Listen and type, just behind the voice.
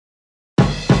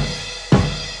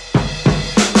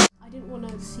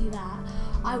see that.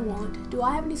 I want. Do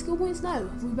I have any skill points? No.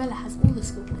 Rubella has all the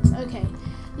skill points. Okay.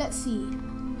 Let's see.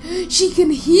 She can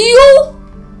heal?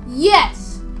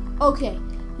 Yes. Okay.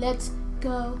 Let's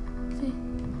go.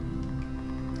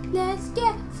 Let's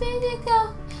get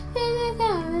physical.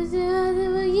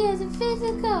 Yes,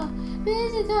 physical.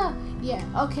 Yeah,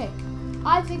 okay.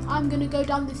 I think I'm gonna go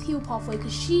down this heal pathway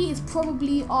because she is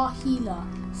probably our healer.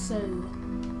 So,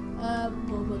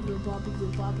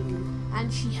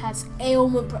 and she has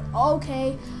ailment.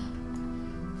 Okay,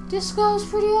 this girl's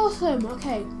pretty awesome.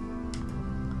 Okay,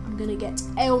 I'm gonna get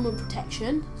ailment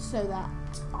protection so that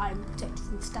I'm protected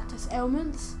from status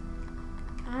ailments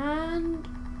and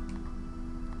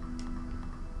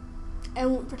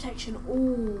ailment protection.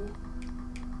 All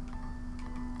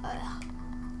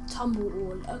tumble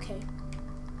all. Okay.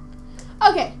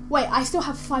 Okay, wait, I still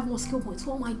have 5 more skill points.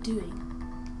 What am I doing?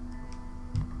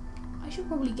 I should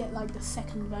probably get like the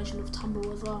second version of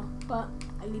Tumble as well, but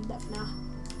I leave that for now.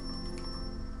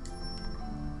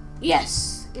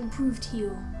 Yes! Improved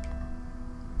heal.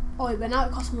 Oh wait, but now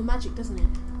it costs more magic, doesn't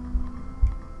it?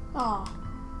 Ah,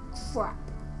 crap.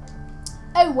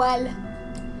 Oh well.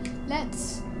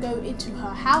 Let's go into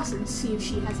her house and see if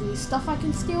she has any stuff I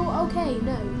can steal. Okay,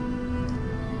 no.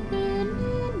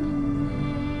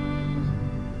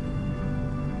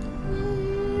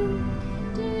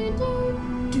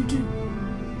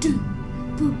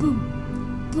 Boom, boom,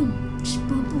 boom, boom,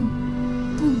 boom, boom,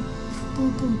 boom,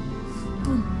 boom, boom,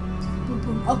 boom,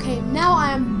 boom. Okay, now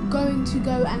I am going to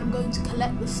go and I'm going to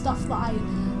collect the stuff that I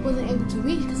wasn't able to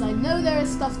reach because I know there is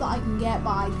stuff that I can get, but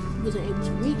I wasn't able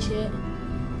to reach it.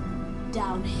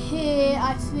 Down here,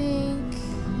 I think.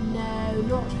 No,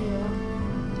 not here.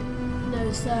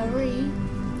 No, sirree.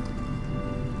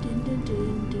 Dun, dun,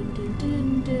 dun, dun, dun,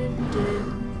 dun, dun,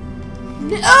 dun.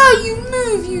 Oh, you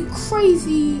move, you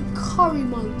crazy curry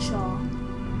muncher.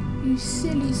 You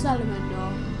silly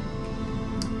salamander.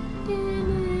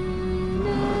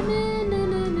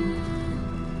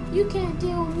 You can't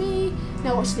deal with me.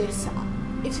 Now watch this.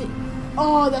 If it...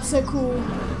 Oh, that's so cool.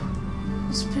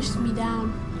 Just pushes me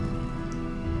down.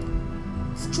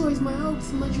 Destroys my hopes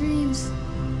and my dreams.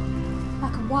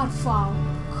 Like a wildfire.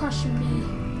 Crushing me.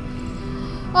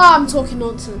 Oh, I'm talking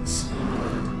nonsense.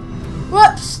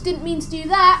 Whoops, didn't mean to do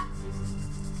that.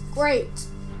 Great.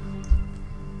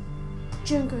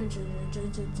 Just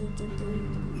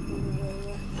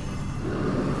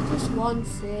one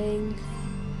thing.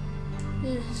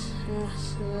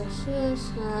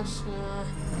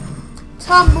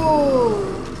 Tumble!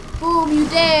 Boom, you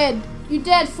dead. You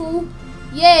dead, fool.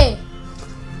 Yeah.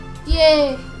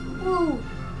 Yeah. Woo.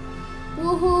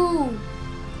 Woohoo.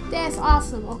 That's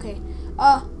awesome. Okay.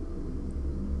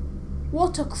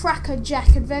 What a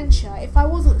crackerjack adventure. If I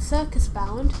wasn't circus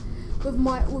bound with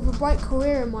a bright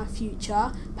career in my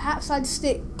future, perhaps I'd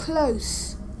stick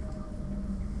close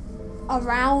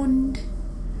around.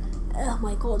 Oh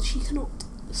my god, she cannot.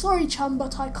 Sorry, chum,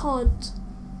 but I can't.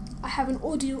 I have an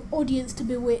audience to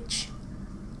bewitch.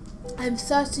 I'm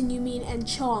certain you mean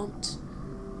enchant.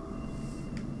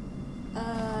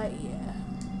 Yeah.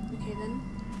 Okay then.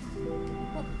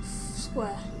 What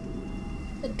square?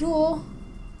 A door?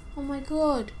 Oh my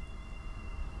god.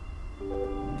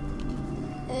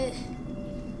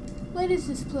 Where is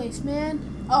this place, man?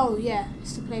 Oh yeah,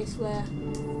 it's the place where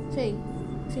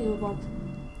thingamabob.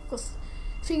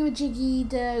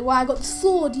 Thingamajiggy, well, I got the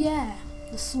sword, yeah.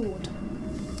 The sword.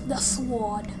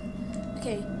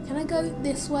 Okay, can I go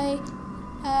this way?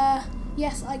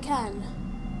 Yes I can.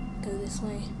 Go this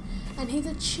way. And here's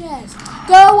a chest.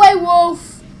 Go away,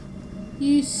 wolf!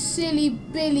 You silly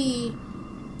Billy.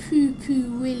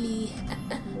 Poo-poo willy.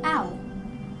 Ow.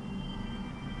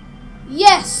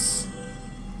 Yes!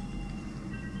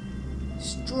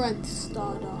 Strength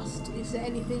Stardust. Is there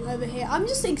anything over here? I'm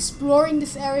just exploring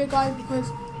this area, guys,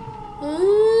 because...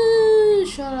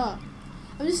 shut up.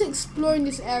 I'm just exploring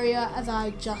this area, as I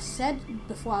just said,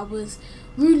 before I was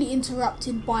rudely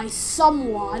interrupted by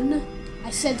someone.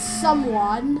 I said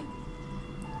someone.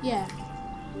 Yeah.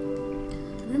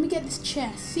 Let me get this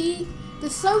chest. See?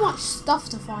 There's so much stuff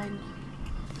to find.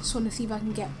 Just want to see if I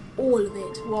can get all of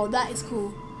it. Well, that is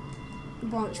cool. The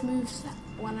branch moves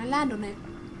when I land on it.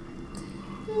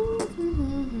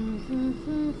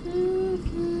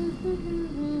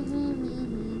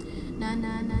 Na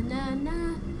na na na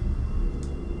na.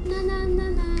 Na na na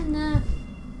na na.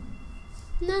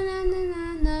 Na na na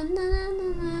na na na na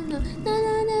na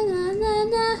na na na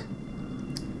na.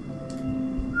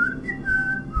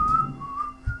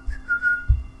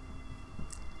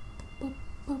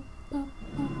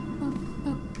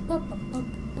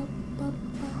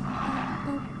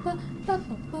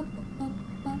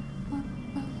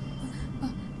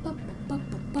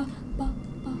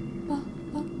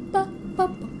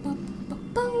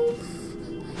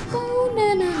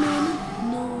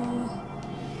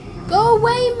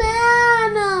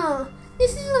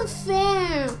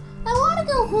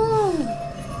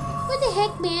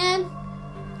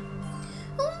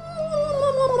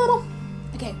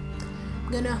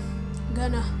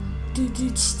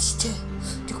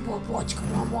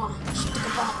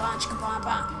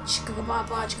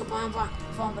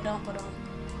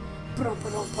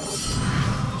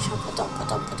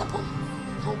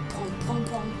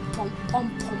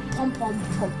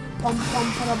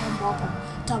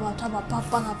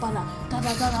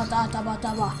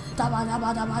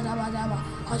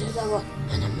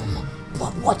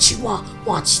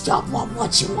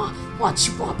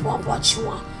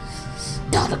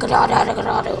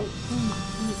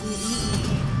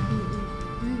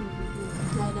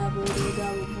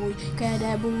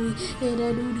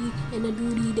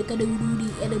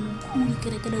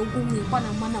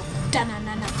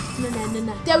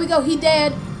 There we go, he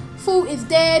dead. Fool is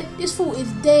dead. This fool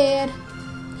is dead.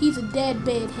 He's a dead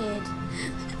bedhead.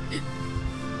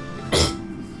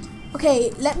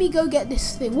 Okay, let me go get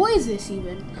this thing. What is this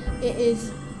even? It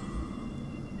is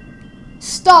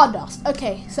Stardust.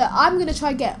 Okay, so I'm gonna try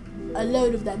and get a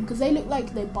load of them because they look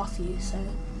like they buff you, so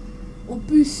or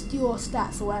boost your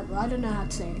stats or whatever. I don't know how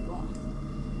to say it, but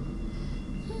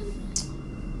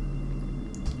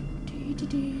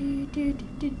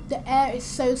the air is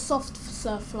so soft for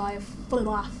Sir Firefly,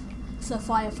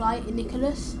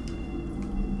 Igniculus.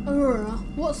 Aurora,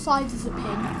 what size is a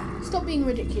pin? Stop being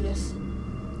ridiculous.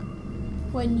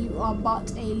 When you are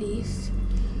but a leaf.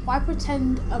 Why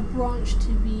pretend a branch to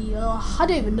be... I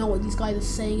don't even know what these guys are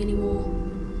saying anymore.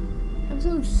 I'm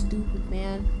so stupid,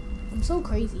 man. I'm so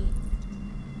crazy.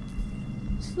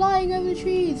 It's flying over the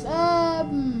trees.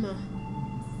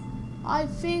 I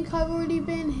think I've already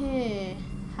been here.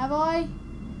 Have I?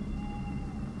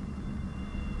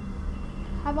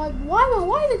 Have I? Why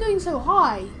are they going so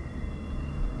high?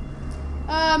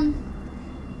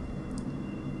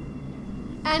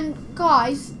 And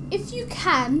guys, if you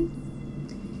can,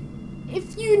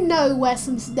 if you know where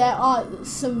there are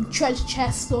some treasure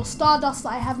chests or stardust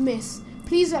that I have missed,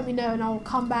 please let me know and I'll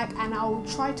come back and I'll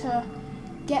try to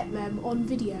get them on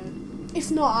video. If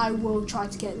not, I will try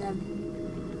to get them.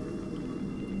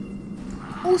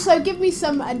 Also, give me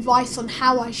some advice on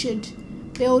how I should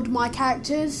build my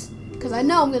characters, because I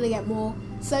know I'm going to get more.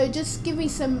 So just give me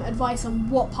some advice on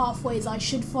what pathways I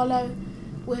should follow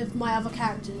with my other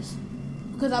characters.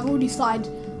 Because I've already started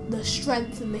the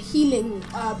strength and the healing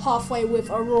pathway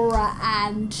with Aurora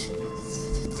and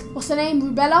what's her name,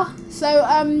 Rubella. So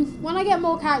when I get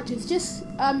more characters, just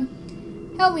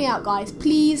help me out, guys,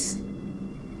 please.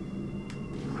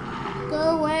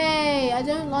 Go away, I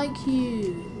don't like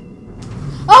you.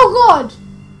 Oh God!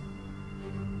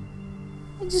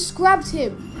 I just grabbed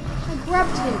him. I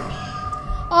grabbed him.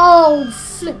 Oh,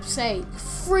 flip's sake.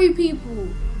 3 people.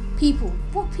 People.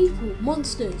 What people?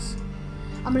 Monsters.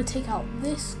 I'm gonna take out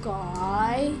this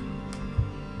guy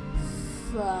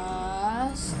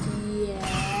first.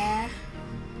 Yeah.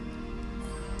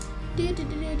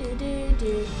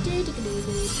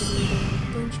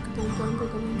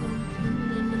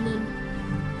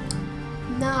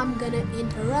 Now I'm gonna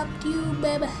interrupt you,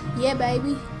 baby. Yeah,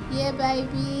 baby. Yeah,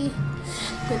 baby.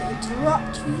 Gonna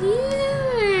interrupt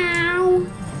you.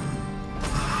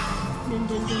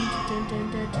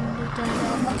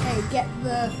 Okay, get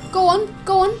the... Go on,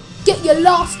 go on. Get your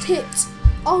last hit.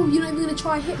 Oh, you're not even gonna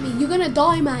try and hit me. You're gonna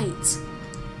die, mate.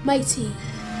 Matey.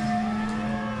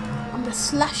 I'm gonna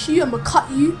slash you, I'm gonna cut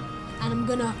you, and I'm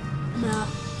gonna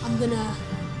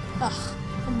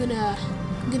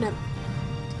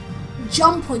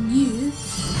jump on you.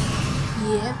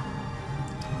 Yeah.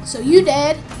 So you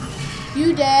dead.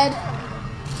 You dead.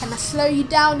 Can I slow you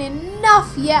down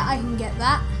enough? Yeah, I can get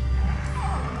that.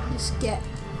 Just get...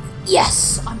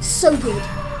 Yes! I'm so good.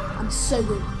 I'm so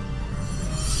good.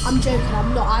 I'm joking.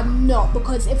 I'm not.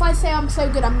 Because if I say I'm so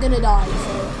good, I'm gonna die.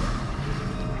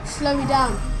 So slow me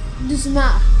down. It doesn't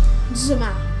matter. It doesn't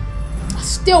matter. I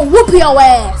still whoop your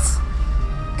ass.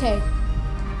 Okay.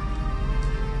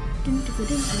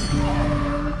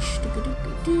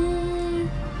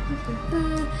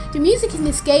 The music in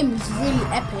this game is really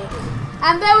epic.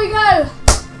 And there we go.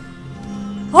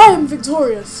 I am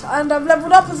victorious. And I've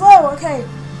leveled up as well. Okay.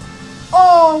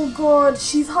 Oh God,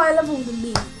 she's higher level than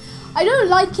me. I don't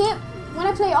like it when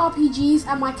I play RPGs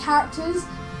and my characters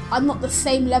are not the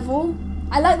same level.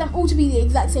 I like them all to be the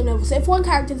exact same level. So if one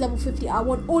character is level 50, I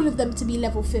want all of them to be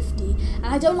level 50. And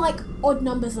I don't like odd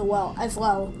numbers as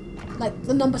well. Like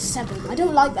the number 7. I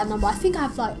don't like that number. I think I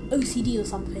have like OCD or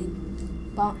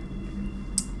something. But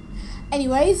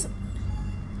anyways,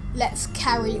 let's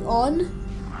carry on.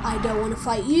 I don't want to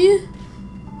fight you.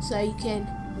 So you can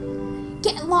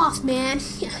get lost, man.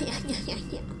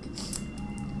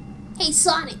 Hey,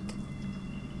 Sonic.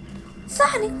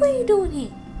 Sonic, what are you doing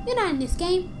here? You're not in this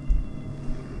game.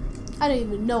 I don't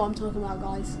even know what I'm talking about,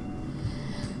 guys.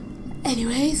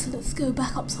 Anyways, let's go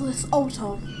back up to this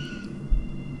altar.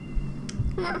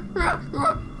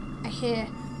 I hear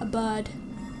a bird.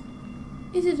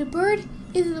 Is it a bird?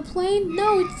 Is it a plane?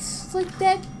 No, it's like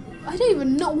that. I don't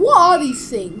even know. What are these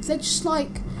things? They're just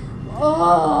like...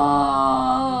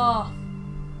 Oh.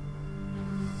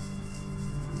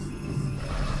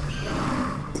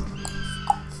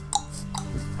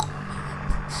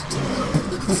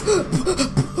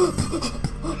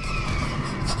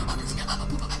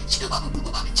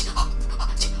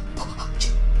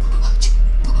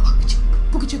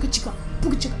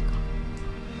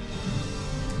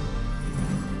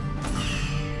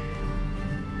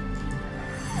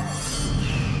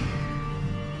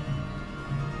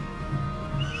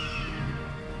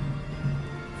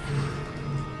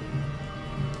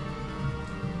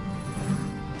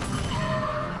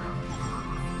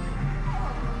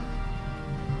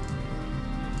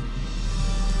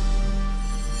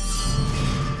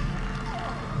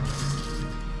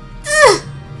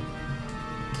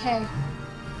 Okay.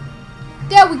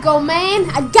 There we go, man.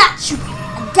 I got you.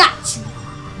 I got you.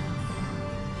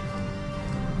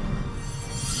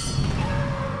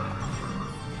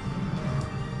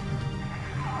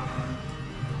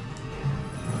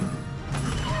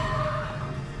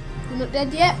 You're not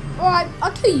dead yet? Alright,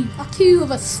 I'll kill you. I'll kill you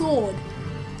with a sword.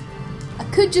 I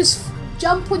could just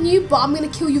jump on you, but I'm gonna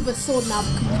kill you with a sword now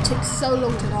because you took so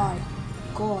long to die.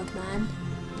 God, man.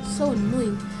 So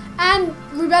annoying. And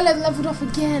Rebellion leveled off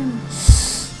again.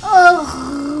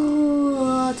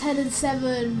 Oh, 10 and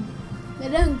 7. They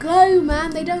don't go,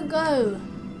 man. They don't go.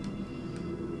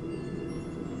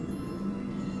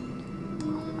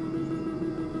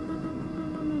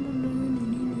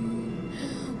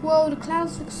 Whoa, the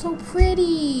clouds look so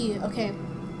pretty. Okay,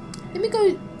 let me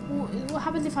go. What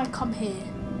happens if I come here?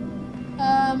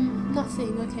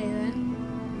 Nothing. Okay then.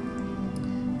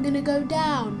 I'm gonna go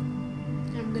down.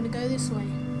 I'm gonna go this way.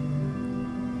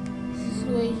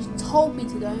 Where you told me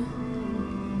to go.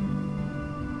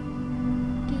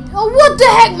 Oh, what the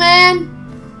heck, man!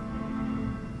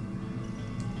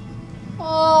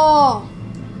 Oh,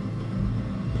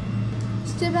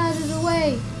 step out of the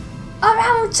way. Oh,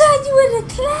 I will turn you into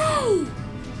clay.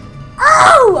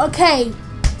 Oh, okay.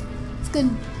 Let's go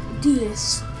do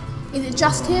this. Is it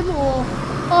just him or?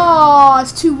 Oh,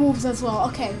 it's 2 wolves as well.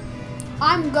 Okay,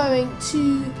 I'm going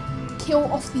to kill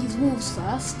off these wolves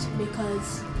first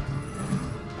because.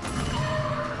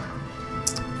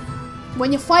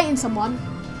 When you're fighting someone,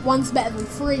 1's better than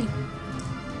 3.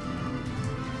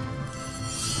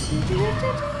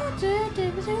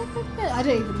 I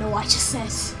don't even know what I just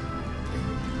said.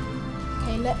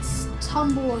 Okay, let's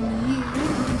tumble on you.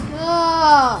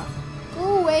 Ah,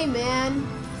 go away, man.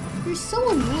 You're so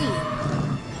annoying.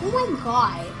 Oh my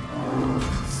god.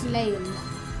 Flame.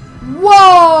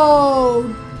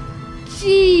 Whoa!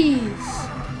 Jeez.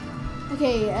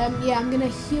 Okay, yeah, I'm gonna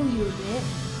heal you a bit.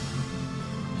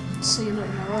 So you're not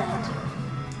in the red.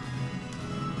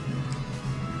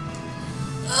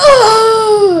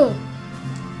 Ugh!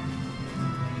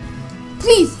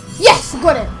 Please! Yes! I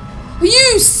got it!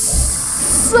 You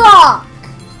suck!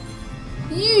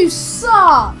 You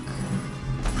suck!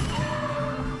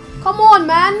 Come on,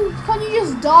 man! Can't you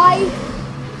just die?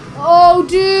 Oh,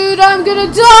 dude, I'm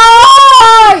gonna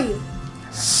die!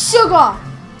 Sugar!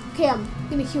 Okay, I'm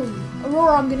gonna heal you.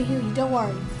 Aurora, I'm gonna heal you. Don't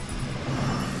worry.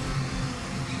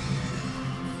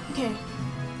 Okay,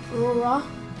 Aurora.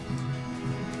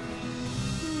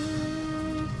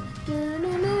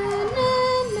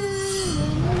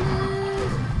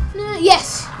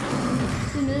 Yes!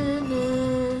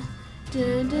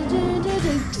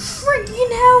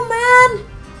 Freaking hell, man!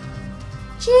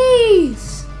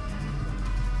 Jeez!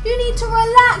 You need to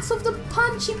relax with the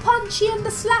punchy and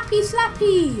the slappy.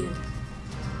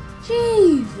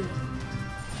 Jeez!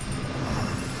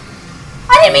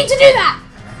 I didn't mean to do that!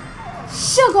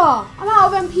 Sugar! I'm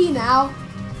out of MP now.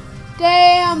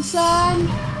 Damn, son.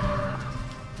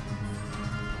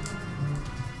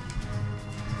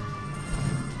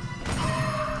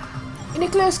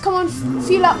 Igniculus, come on,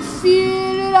 feel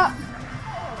it up.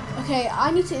 Okay,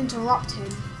 I need to interrupt him.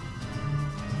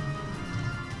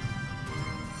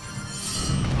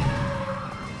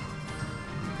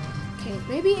 Okay,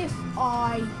 maybe if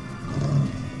I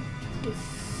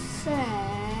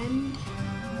defend.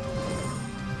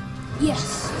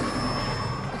 Yes.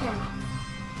 Okay.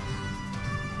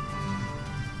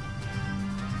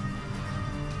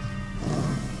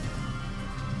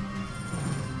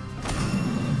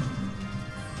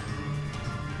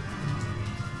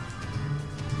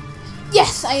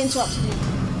 Yes, I interrupted him.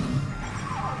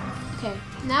 Okay,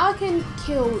 now I can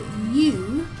kill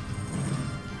you.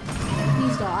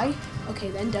 Please die. Okay,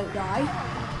 then don't die.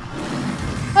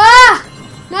 Ah!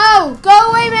 No! Go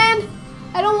away, man!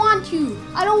 I don't want you.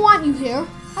 I don't want you here.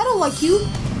 I don't like you.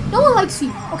 No one likes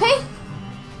you, okay?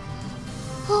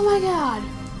 Oh my god.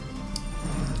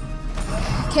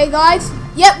 Okay, guys.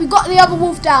 Yep, we got the other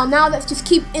wolf down. Now let's just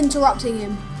keep interrupting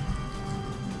him.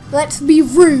 Let's be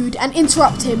rude and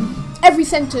interrupt him. Every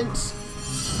sentence.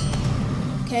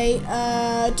 Okay,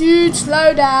 dude,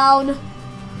 slow down.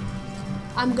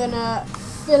 I'm gonna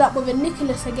fill up with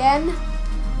Igniculus again.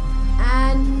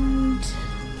 And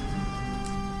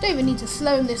don't even need to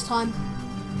slow him this time.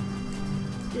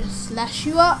 Just slash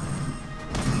you up.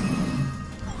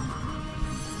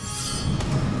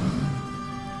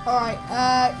 Alright,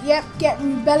 yep, get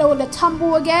Rubella with a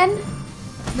tumble again.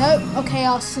 Nope, okay,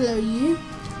 I'll slow you.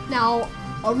 Now,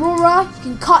 Aurora, you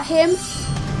can cut him.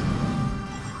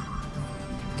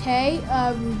 Okay,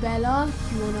 Rubella,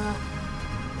 you wanna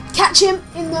catch him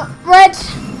in the red.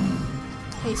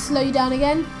 Okay, slow you down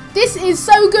again. This is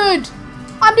so good.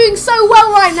 I'm doing so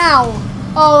well right now.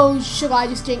 Oh, sugar, I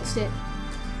just jinxed it.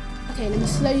 Okay, let me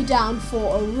slow you down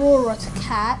for Aurora to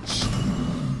catch.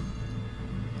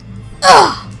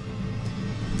 Ugh!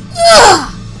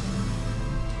 Ugh!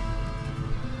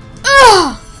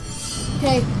 Ugh!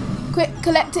 Okay, quick,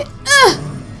 collect it. Ugh!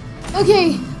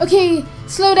 Okay, okay,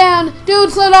 slow down.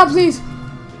 Dude, slow down, please.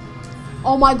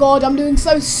 Oh my god, I'm doing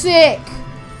so sick.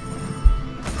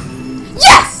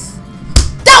 Yes!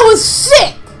 That was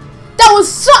sick! That was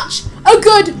such a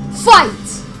good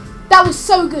fight. That was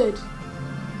so good.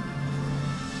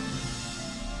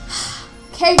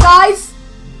 Okay, guys.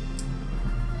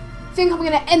 I think I'm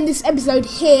going to end this episode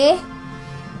here.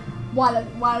 While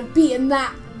I'm beating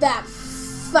that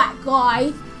fat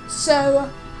guy. So,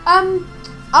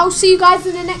 I'll see you guys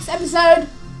in the next episode.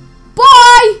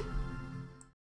 Bye!